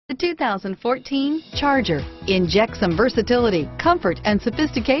The 2014 Charger. Inject some versatility, comfort, and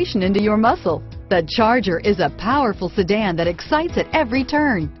sophistication into your muscle. The Charger is a powerful sedan that excites at every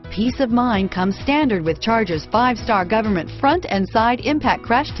turn. Peace of mind comes standard with Charger's 5-star government front and side impact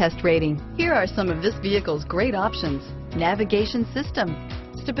crash test rating. Here are some of this vehicle's great options: navigation system,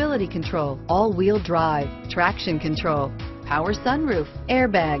 stability control, all-wheel drive, traction control, power sunroof,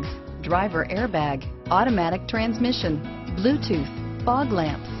 airbags, driver airbag, automatic transmission, Bluetooth, fog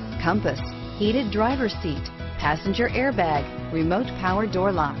lamps, compass, heated driver's seat, passenger airbag, remote power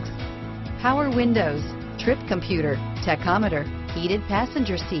door locks, power windows, trip computer, tachometer, heated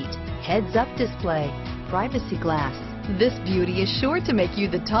passenger seat, heads-up display, privacy glass. This beauty is sure to make you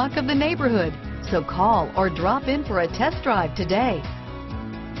the talk of the neighborhood. So call or drop in for a test drive today.